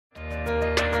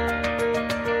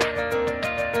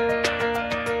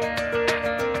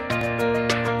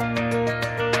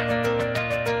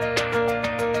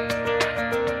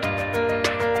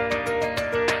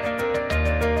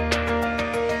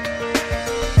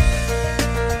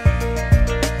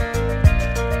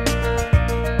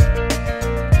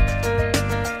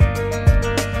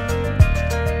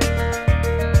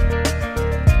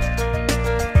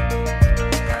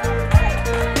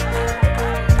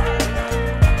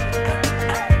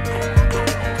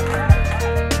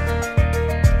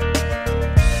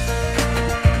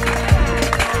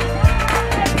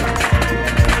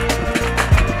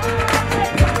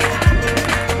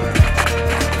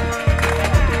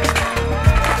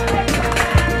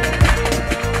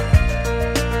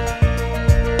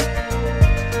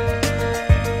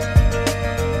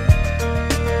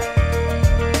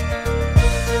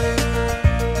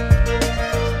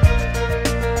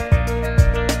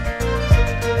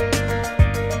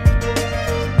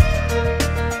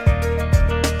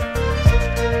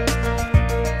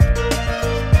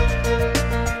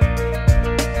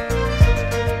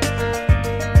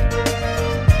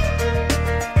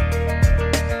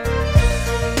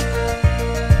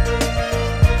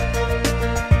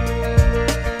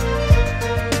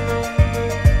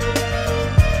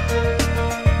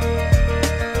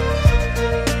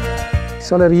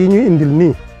solaire yi ñu indil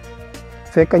nii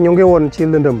fekk ñu ngi woon ci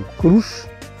lëndëm kurus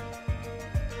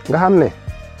nga xam ne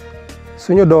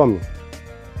suñu doom yi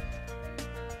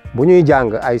bu ñuy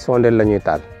jàng ay sondeel la ñuy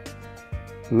taal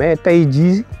mais tey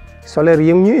jii solaire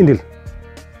yi ñu indil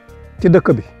ci dëkk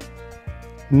bi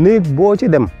néeg boo ci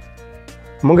dem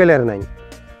mu ngi leer nañ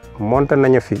monté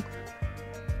nañu fi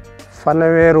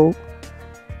fanweeru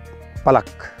palak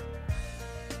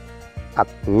ak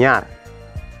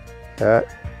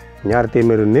ñaar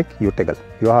téeméeri néeg yu tegal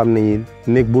yoo xam ne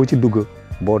néeg boo ci dugg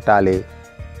boo taalee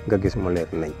nga gis mu leer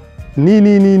nañ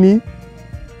nii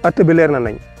ëtt bi leer na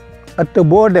nañ ëtt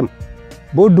boo dem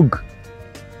boo dugg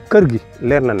kër gi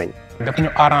leer na nañ. daf ñu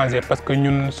arrangé parce que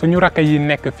ñun suñu rakk yi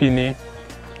nekk fii nii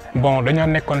bon dañoo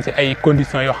nekkoon ci ay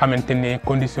conditions yoo xamante ni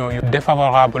conditions yu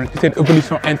défavorable ci seen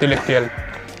évolution intellectuelle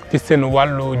ci seen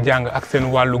wàllu jàng ak seen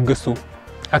wàllu gëstu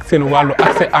ak seen wàllu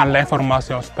accès à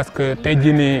l'information parce que tey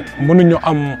jii nii mënuñu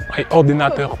am ay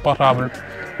ordinateur portable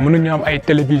mënuñu am ay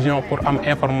télévision pour am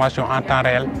information en temps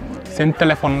réel seen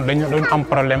téléphone dañu doon am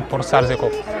problème pour charger ko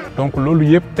donc loolu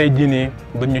yëpp tey jii nii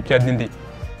dañu ca dindi.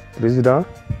 Président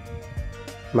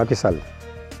Macky Sall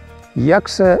yàgg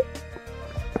sa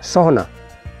soxna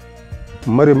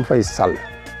Marième Faye Sall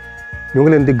ñu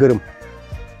ngi leen di gërëm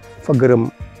fa gërëm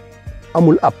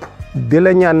amul app di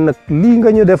la ñaan nag lii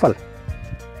nga ñu defal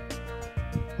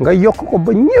nga yokk ko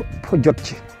ba ñëpp jot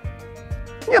ci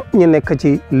ñëpp ñu nekk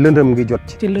ci lëndëm gi jot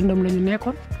ci. ci lëndëm la ñu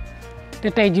nekkoon te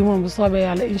tey ji moom bu soobee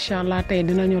yàlla incha allah tey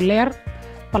dinañu leer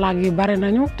plaque yi bare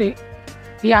nañu te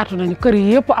yaatu nañu kër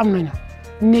yi yëpp am nañu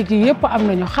néeg yi yëpp am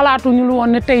nañu xalaatuñu lu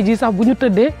woon ne tey jii sax bu ñu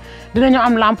tëddee dinañu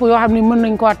am lampe yoo xam ne mën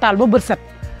nañ koo taal ba bët set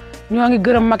ñoo ngi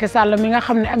gërëm Macky Sall mi nga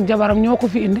xam ne ak jabaram ñoo ko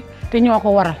fi indi te ñoo ko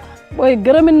waral. boy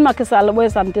gërëmin Macky Sall boy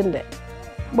santinde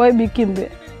boy bi kimbe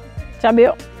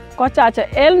caɓe ko caca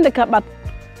elde ka ɓat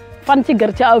fan ci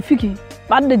gër ca aw fiki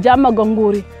ɓadde jamma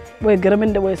gongoori boy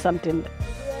gërëminde boy santinde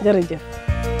jërëjëf.